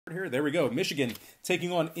Here, there we go. Michigan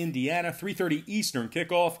taking on Indiana. 3:30 Eastern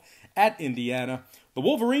kickoff at Indiana. The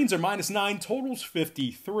Wolverines are -9. Totals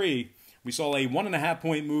 53. We saw a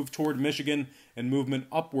 1.5-point move toward Michigan and movement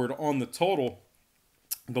upward on the total.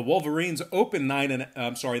 The Wolverines open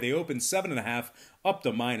they open 7.5 up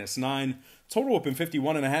to -9. Total open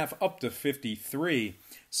 51.5 up to 53.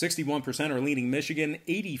 61% are leaning Michigan,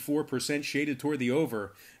 84% shaded toward the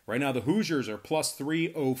over. Right now the Hoosiers are plus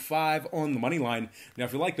 305 on the money line. Now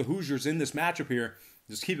if you like the Hoosiers in this matchup here,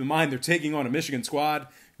 just keep in mind they're taking on a Michigan squad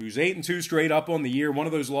who's 8-2 straight up on the year. One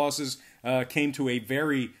of those losses came to a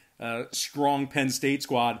very strong Penn State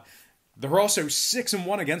squad. They're also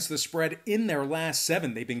 6-1 against the spread in their last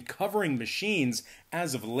 7. They've been covering machines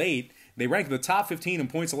as of late. They rank the top 15 in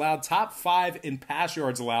points allowed, top 5 in pass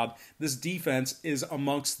yards allowed. This defense is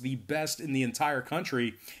amongst the best in the entire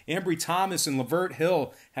country. Ambry Thomas and Lavert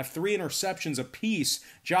Hill have 3 interceptions apiece.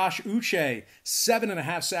 Josh Uche,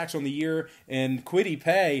 7.5 sacks on the year, and Kwity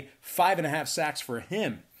Paye, 5.5 sacks for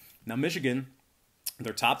him. Now Michigan,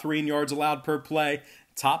 they're top 3 in yards allowed per play,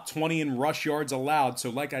 top 20 in rush yards allowed. So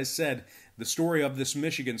like I said, the story of this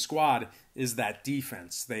Michigan squad is that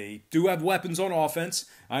defense. They do have weapons on offense.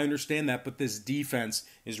 I understand that, but this defense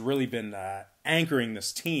has really been anchoring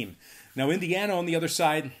this team. Now, Indiana on the other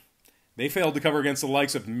side, they failed to cover against the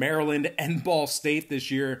likes of Maryland and Ball State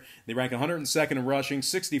this year. They rank 102nd in rushing,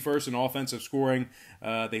 61st in offensive scoring.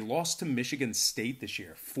 They lost to Michigan State this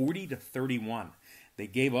year, 40-31. They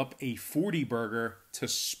gave up a 40-burger to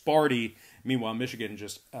Sparty. Meanwhile, Michigan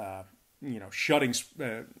just, shutting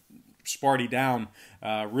Sparty down,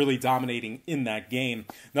 really dominating in that game.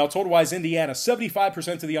 Now, total-wise, Indiana,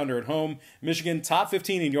 75% to the under at home. Michigan, top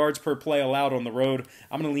 15 in yards per play allowed on the road.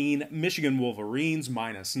 I'm going to lean Michigan Wolverines,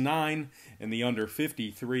 -9, and the under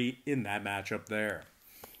 53 in that matchup there.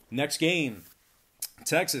 Next game,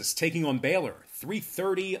 Texas taking on Baylor,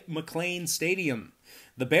 3:30 McLean Stadium.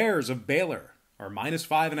 The Bears of Baylor are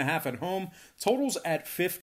 -5.5 at home. Totals at